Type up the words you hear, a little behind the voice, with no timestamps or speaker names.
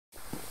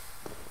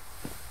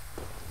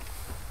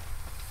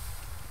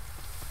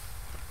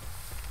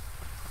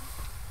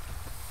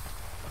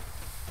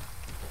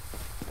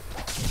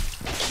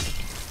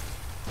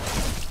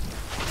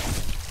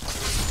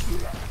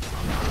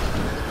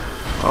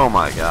Oh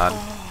my god.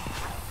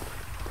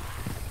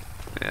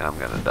 Yeah, I'm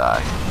gonna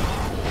die.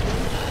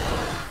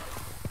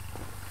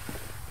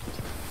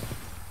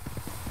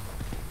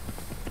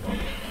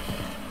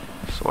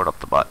 Sword up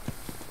the butt.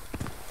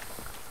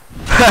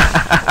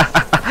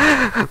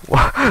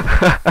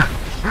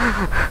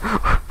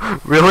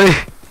 Really?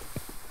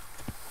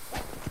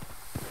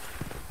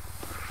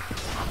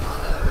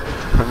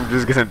 I'm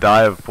just gonna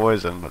die of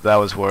poison, but that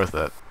was worth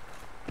it.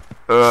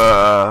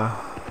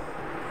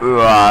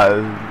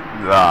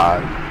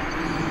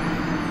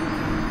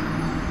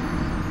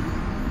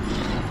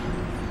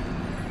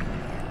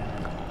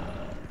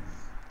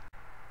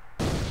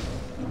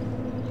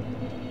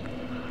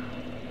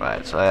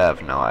 Right, so I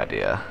have no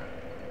idea.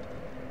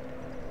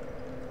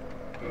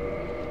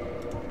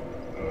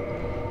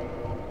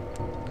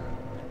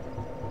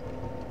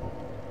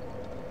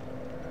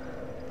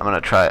 I'm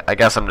gonna try, I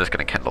guess I'm just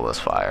gonna kindle this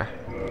fire.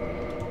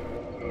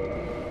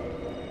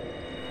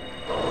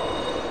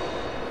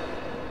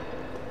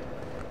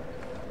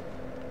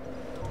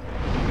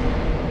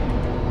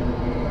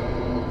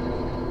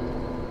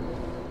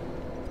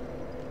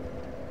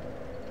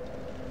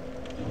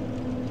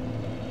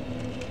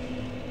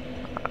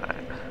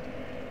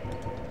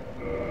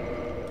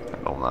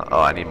 Oh,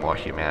 I need more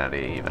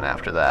humanity even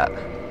after that.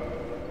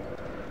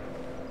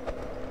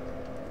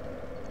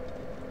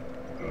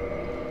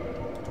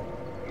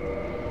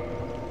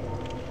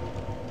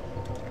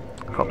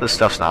 I hope this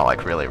stuff's not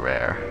like really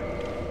rare.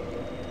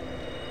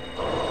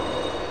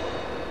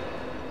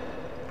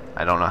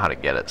 I don't know how to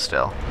get it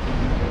still.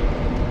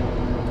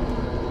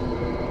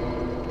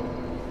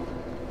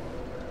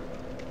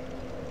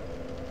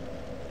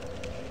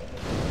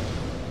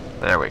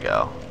 There we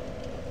go.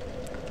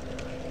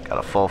 Got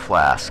a full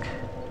flask.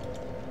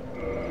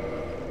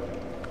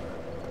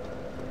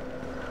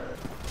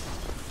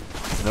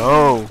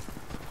 No!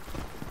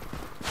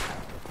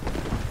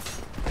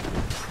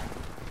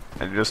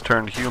 I just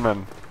turned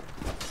human.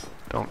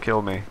 Don't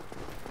kill me.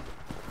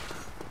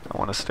 I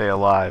want to stay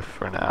alive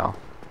for now.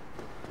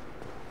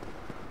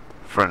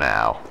 For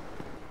now.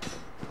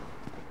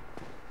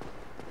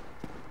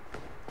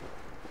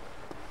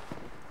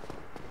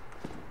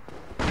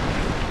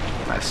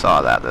 I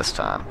saw that this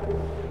time.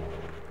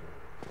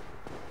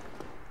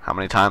 How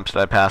many times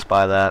did I pass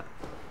by that?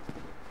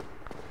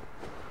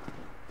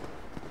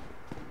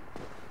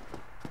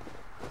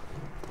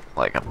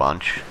 Like a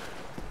bunch.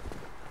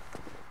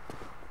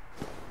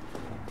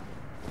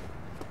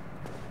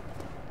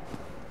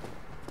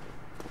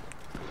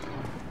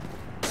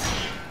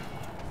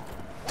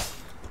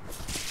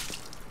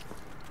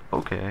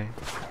 Okay.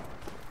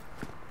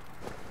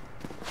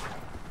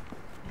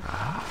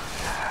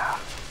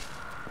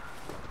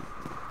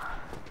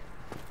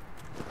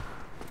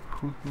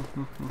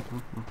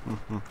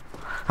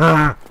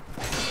 Yeah.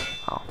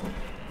 Oh.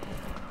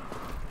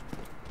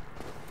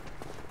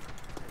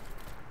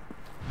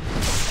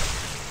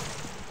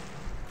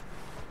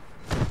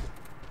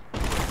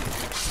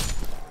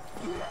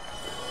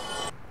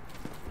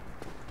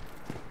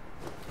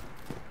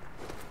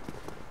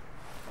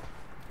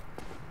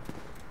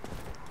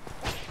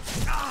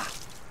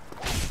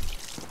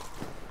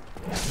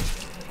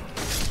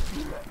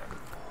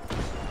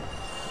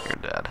 You're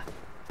dead.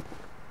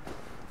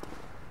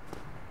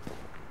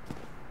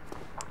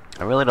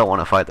 I really don't want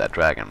to fight that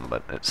dragon,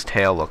 but its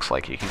tail looks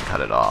like you can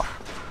cut it off.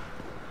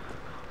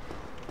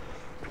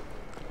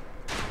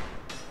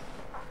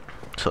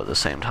 So at the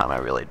same time, I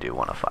really do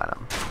want to fight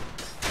him.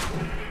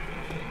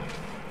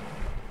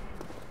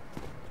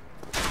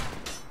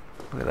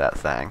 Look at that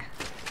thing.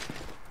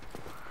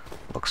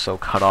 Looks so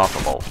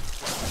cut-offable.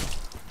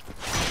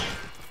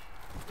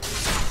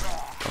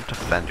 Don't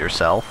defend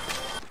yourself.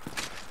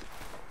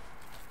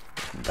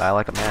 Die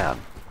like a man.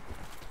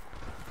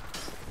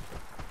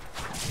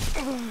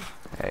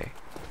 Hey.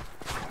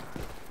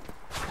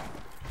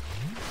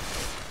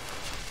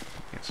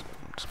 Get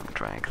some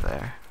drink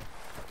there.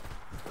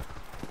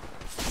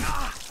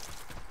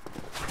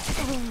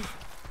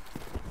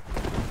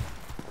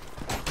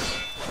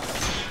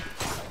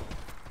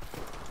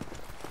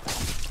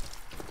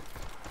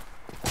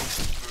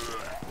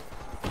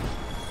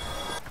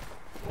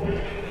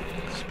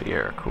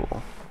 Spear,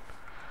 cool.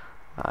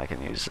 I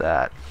can use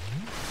that.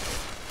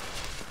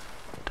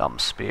 Dumb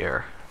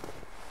spear.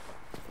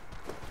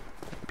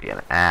 Be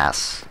an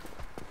ass.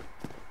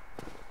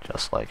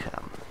 Just like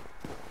him.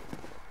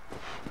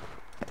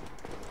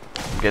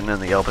 I'm getting in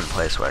the open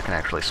place where I can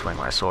actually swing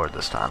my sword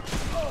this time.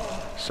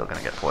 Still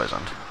gonna get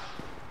poisoned.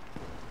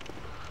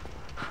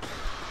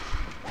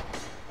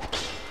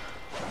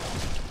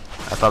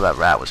 I thought that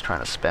rat was trying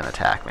to spin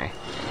attack me.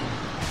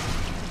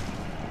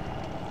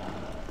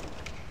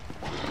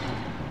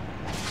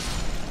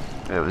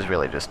 It was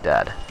really just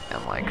dead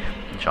and like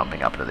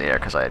jumping up into the air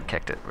because I had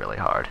kicked it really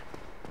hard.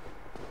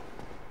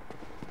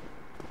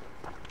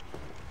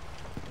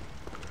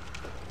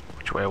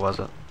 Which way was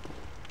it?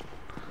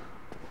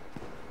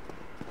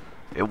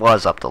 It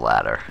was up the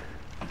ladder.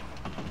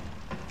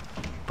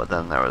 But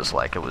then there was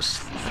like, it was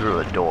through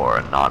a door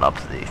and not up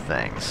the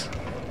things.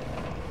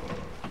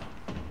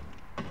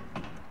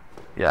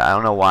 Yeah, I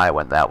don't know why I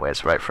went that way.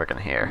 It's right frickin'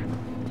 here.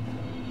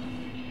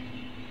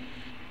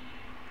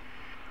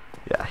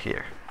 Yeah,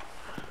 here.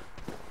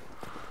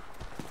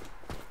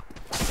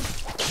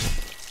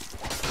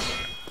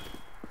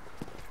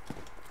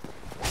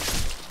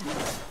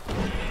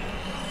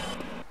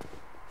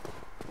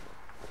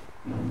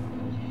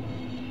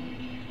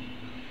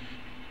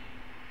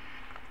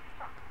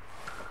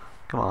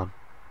 Come on.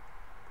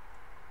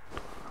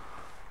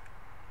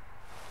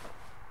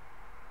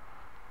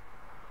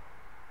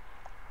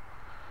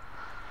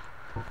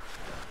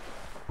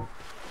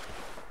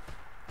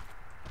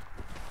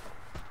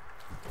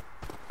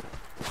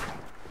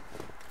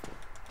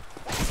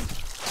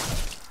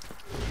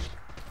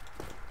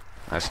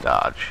 Nice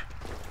dodge.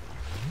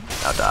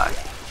 Now die.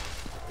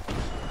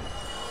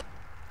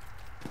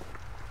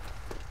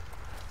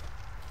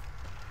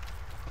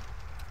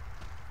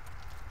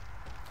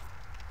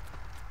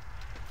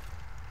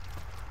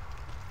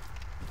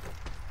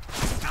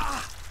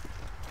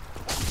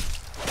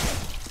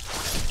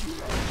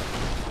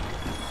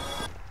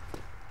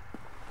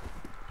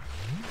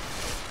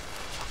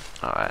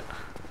 Alright.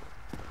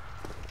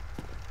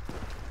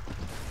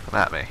 Come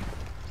at me.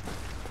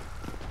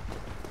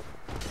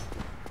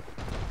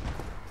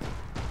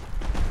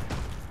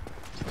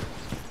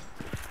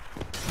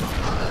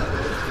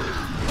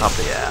 Up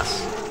the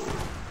ass.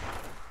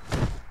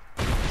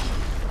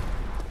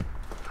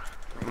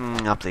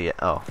 Up the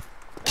oh.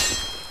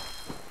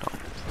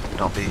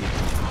 Don't be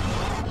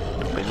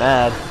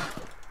mad.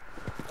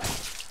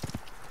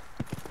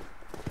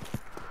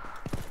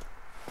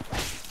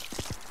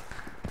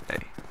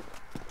 Hey.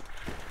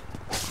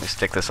 Let me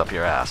stick this up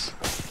your ass.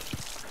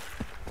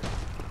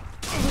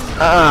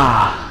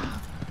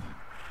 Ah.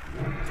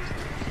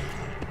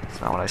 That's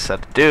not what I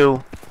said to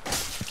do.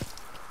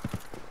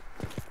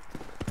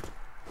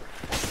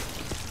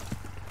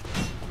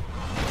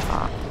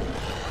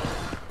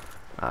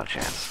 Not a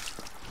chance.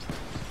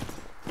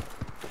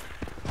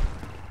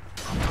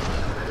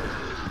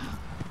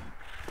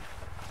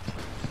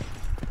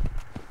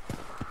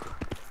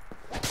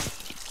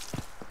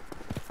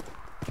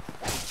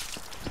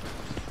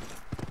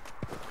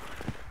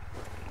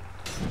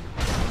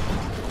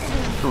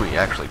 Ooh, he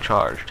actually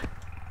charged.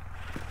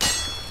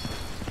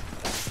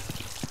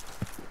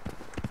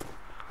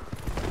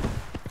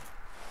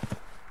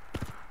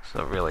 It's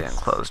a really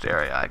enclosed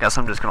area. I guess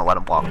I'm just gonna let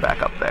him walk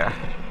back up there.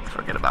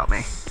 Forget about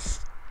me.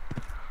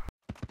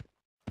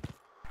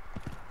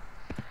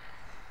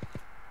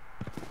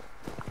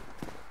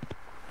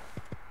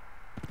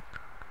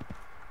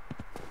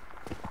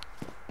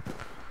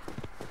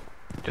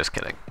 Just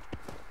kidding.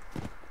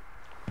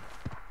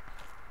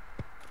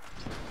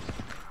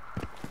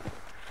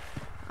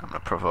 I'm gonna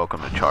provoke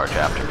him to charge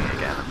after me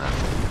again and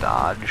then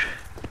dodge.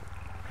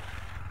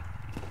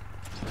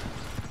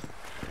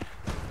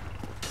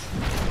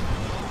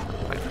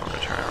 Wait for him to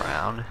turn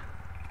around.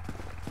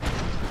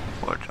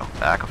 Or jump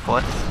back a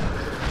foot.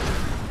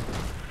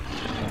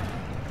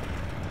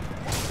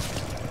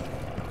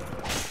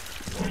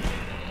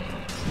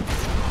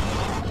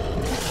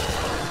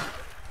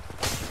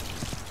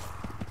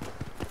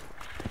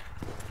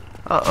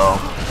 Uh-oh.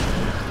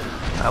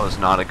 That was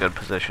not a good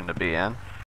position to be in.